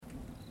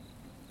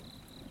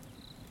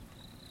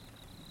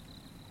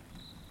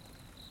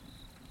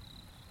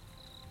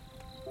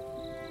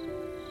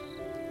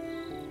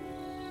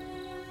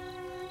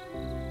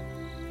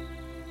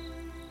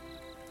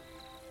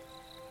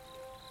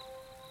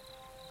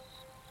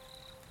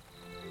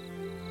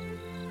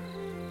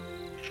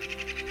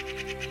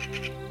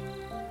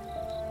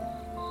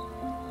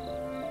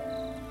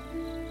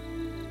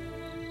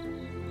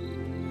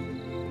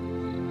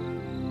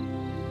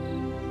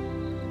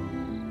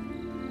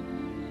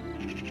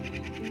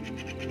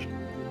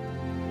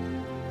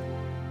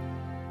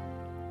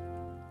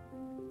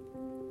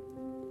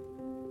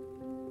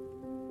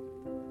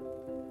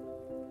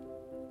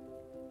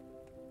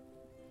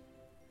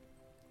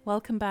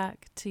Welcome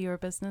back to Your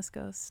Business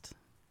Ghost.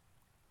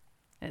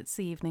 It's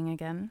the evening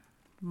again.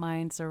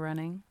 Minds are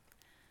running.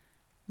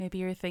 Maybe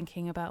you're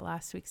thinking about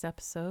last week's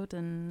episode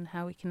and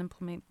how we can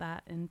implement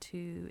that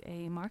into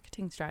a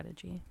marketing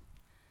strategy.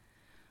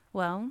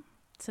 Well,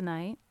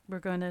 tonight we're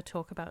going to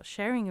talk about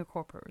sharing your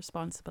corporate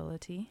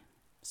responsibility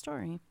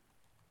story.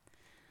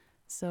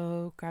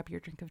 So grab your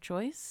drink of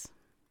choice.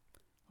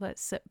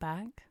 Let's sit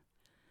back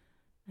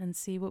and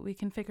see what we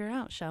can figure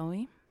out, shall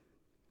we?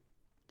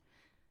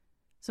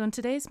 So in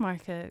today's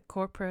market,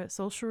 corporate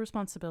social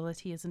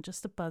responsibility isn't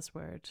just a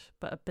buzzword,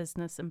 but a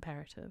business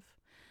imperative.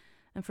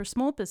 And for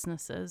small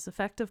businesses,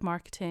 effective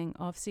marketing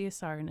of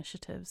CSR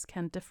initiatives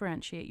can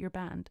differentiate your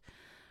brand,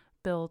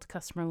 build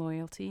customer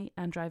loyalty,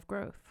 and drive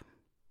growth.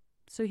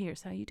 So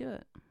here's how you do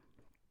it.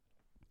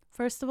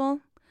 First of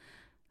all,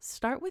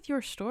 start with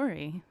your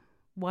story.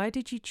 Why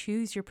did you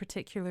choose your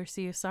particular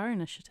CSR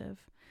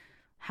initiative?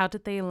 How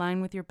did they align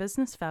with your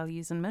business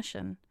values and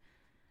mission?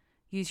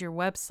 Use your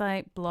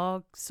website,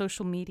 blog,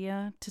 social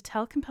media to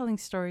tell compelling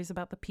stories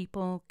about the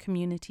people,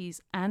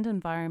 communities, and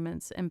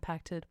environments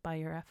impacted by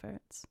your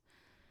efforts.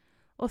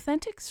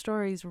 Authentic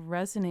stories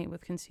resonate with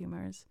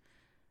consumers,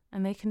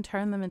 and they can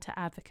turn them into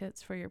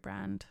advocates for your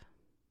brand.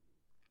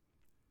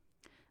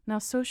 Now,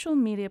 social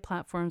media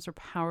platforms are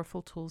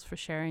powerful tools for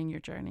sharing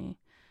your journey.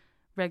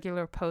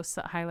 Regular posts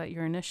that highlight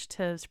your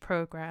initiatives,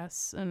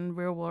 progress, and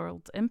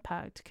real-world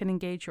impact can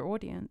engage your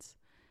audience.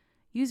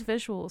 Use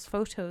visuals,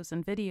 photos,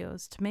 and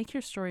videos to make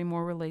your story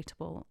more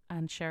relatable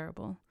and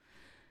shareable.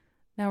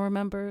 Now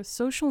remember,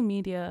 social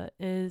media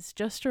is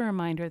just a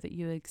reminder that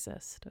you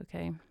exist,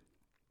 okay?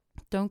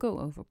 Don't go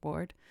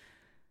overboard.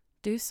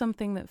 Do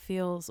something that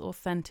feels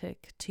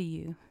authentic to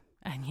you.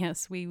 And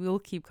yes, we will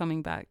keep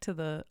coming back to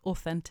the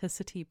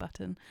authenticity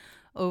button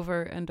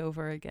over and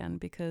over again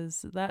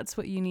because that's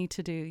what you need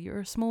to do.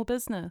 You're a small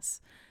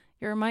business.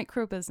 You're a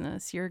micro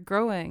business. You're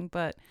growing,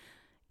 but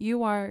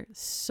you are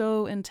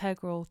so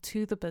integral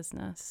to the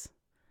business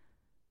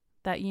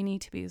that you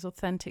need to be as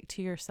authentic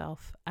to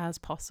yourself as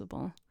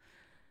possible.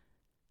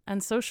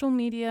 And social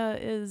media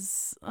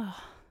is,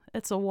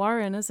 it's a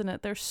warren, isn't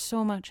it? There's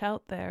so much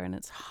out there and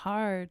it's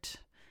hard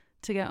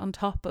to get on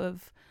top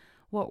of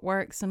what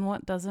works and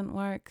what doesn't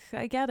work.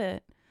 I get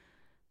it.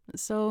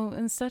 So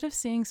instead of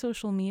seeing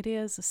social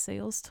media as a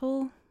sales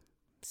tool,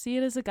 see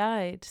it as a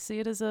guide. See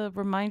it as a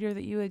reminder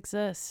that you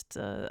exist,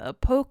 a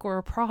poke or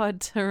a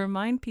prod to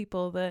remind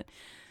people that,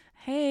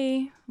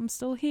 hey, I'm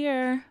still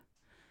here.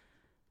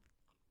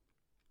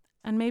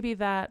 And maybe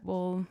that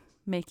will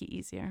make it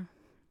easier.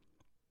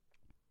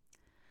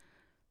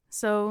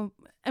 So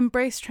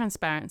embrace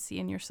transparency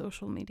in your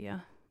social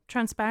media.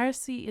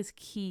 Transparency is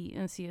key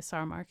in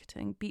CSR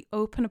marketing. Be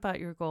open about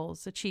your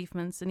goals,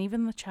 achievements, and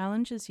even the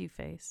challenges you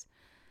face.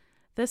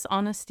 This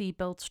honesty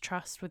builds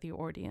trust with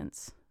your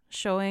audience,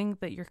 showing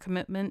that your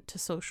commitment to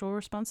social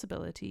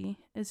responsibility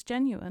is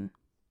genuine.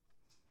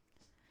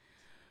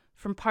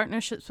 From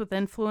partnerships with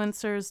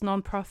influencers,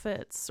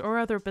 nonprofits, or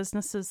other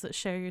businesses that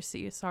share your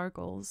CSR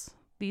goals,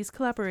 these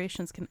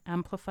collaborations can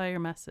amplify your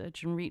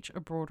message and reach a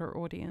broader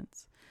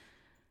audience.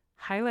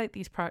 Highlight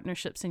these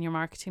partnerships in your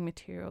marketing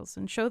materials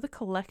and show the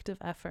collective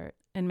effort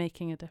in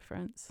making a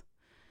difference.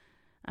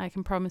 I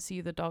can promise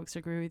you the dogs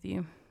agree with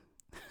you.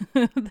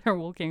 They're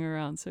walking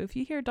around, so if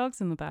you hear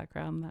dogs in the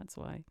background, that's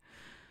why.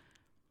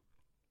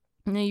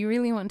 Now, you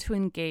really want to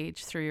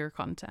engage through your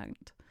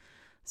content.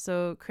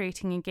 So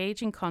creating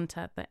engaging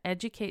content that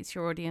educates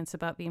your audience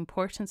about the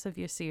importance of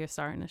your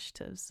CSR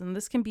initiatives. And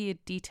this can be a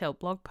detailed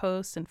blog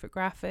post,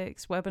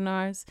 infographics,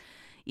 webinars,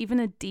 even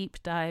a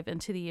deep dive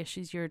into the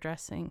issues you're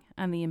addressing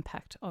and the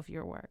impact of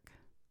your work.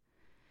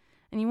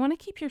 And you want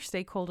to keep your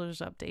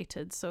stakeholders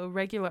updated. So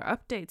regular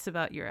updates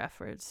about your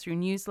efforts through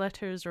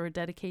newsletters or a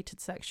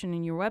dedicated section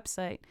in your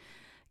website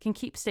can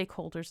keep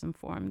stakeholders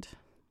informed.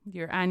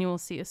 Your annual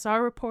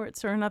CSR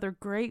reports are another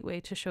great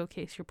way to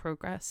showcase your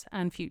progress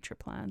and future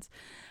plans.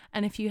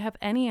 And if you have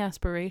any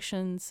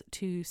aspirations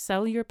to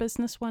sell your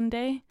business one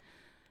day,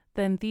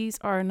 then these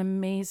are an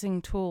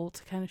amazing tool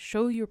to kind of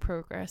show your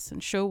progress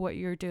and show what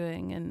you're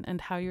doing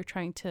and how you're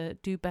trying to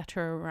do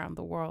better around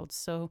the world.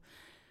 So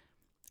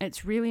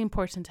it's really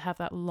important to have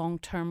that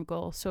long-term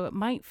goal. So it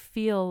might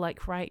feel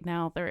like right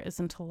now there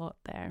isn't a lot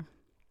there,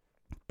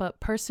 but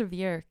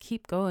persevere,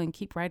 keep going,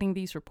 keep writing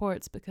these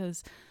reports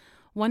because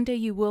one day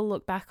you will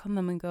look back on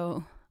them and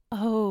go,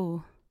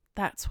 oh,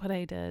 that's what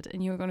I did.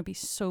 And you're going to be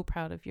so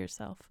proud of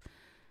yourself.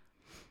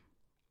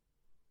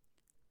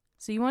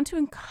 So you want to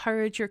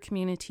encourage your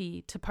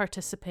community to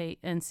participate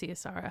in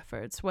CSR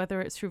efforts,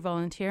 whether it's through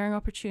volunteering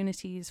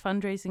opportunities,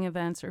 fundraising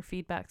events, or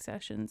feedback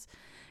sessions.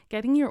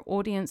 Getting your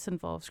audience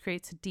involved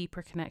creates a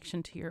deeper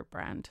connection to your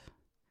brand.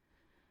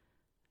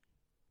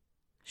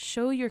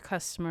 Show your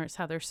customers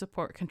how their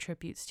support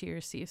contributes to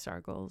your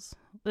CSR goals.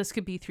 This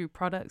could be through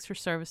products or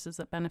services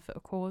that benefit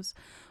a cause,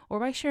 or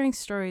by sharing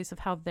stories of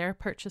how their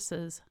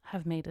purchases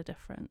have made a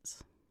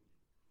difference.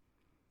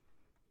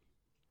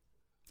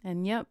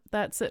 And yep,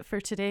 that's it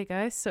for today,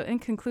 guys. So in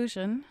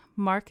conclusion,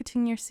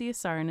 marketing your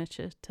CSR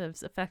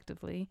initiatives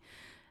effectively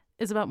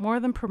is about more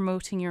than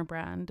promoting your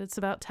brand. It's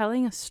about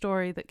telling a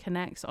story that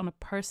connects on a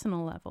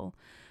personal level,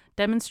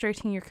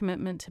 demonstrating your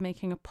commitment to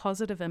making a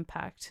positive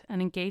impact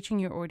and engaging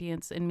your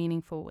audience in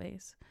meaningful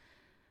ways.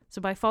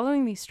 So by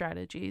following these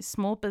strategies,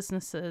 small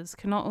businesses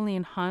can not only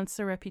enhance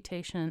their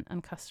reputation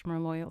and customer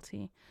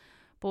loyalty,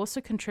 but also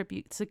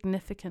contribute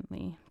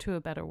significantly to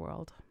a better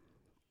world.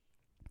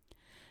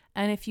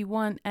 And if you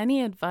want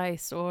any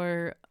advice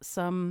or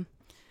some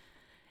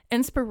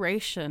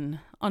inspiration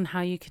on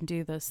how you can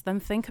do this, then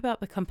think about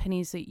the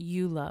companies that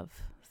you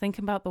love. Think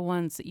about the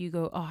ones that you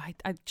go, oh,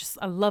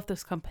 I love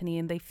this company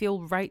and they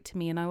feel right to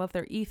me and I love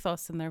their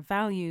ethos and their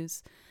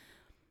values.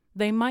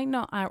 They might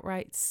not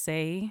outright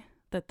say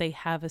that they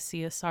have a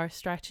CSR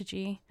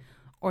strategy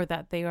or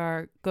that they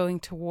are going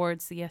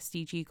towards the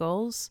SDG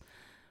goals,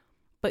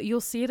 but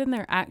you'll see it in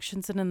their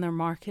actions and in their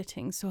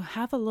marketing. So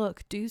have a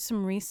look, do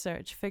some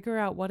research, figure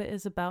out what it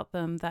is about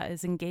them that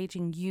is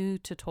engaging you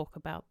to talk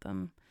about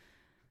them.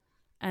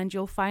 And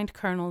you'll find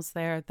kernels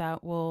there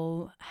that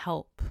will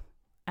help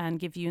and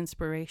give you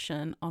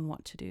inspiration on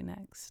what to do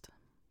next.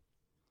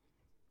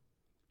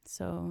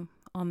 So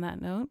on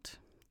that note,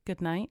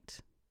 good night,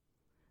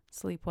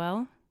 sleep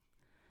well,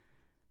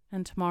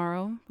 and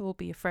tomorrow will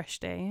be a fresh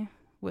day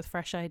with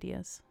fresh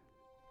ideas.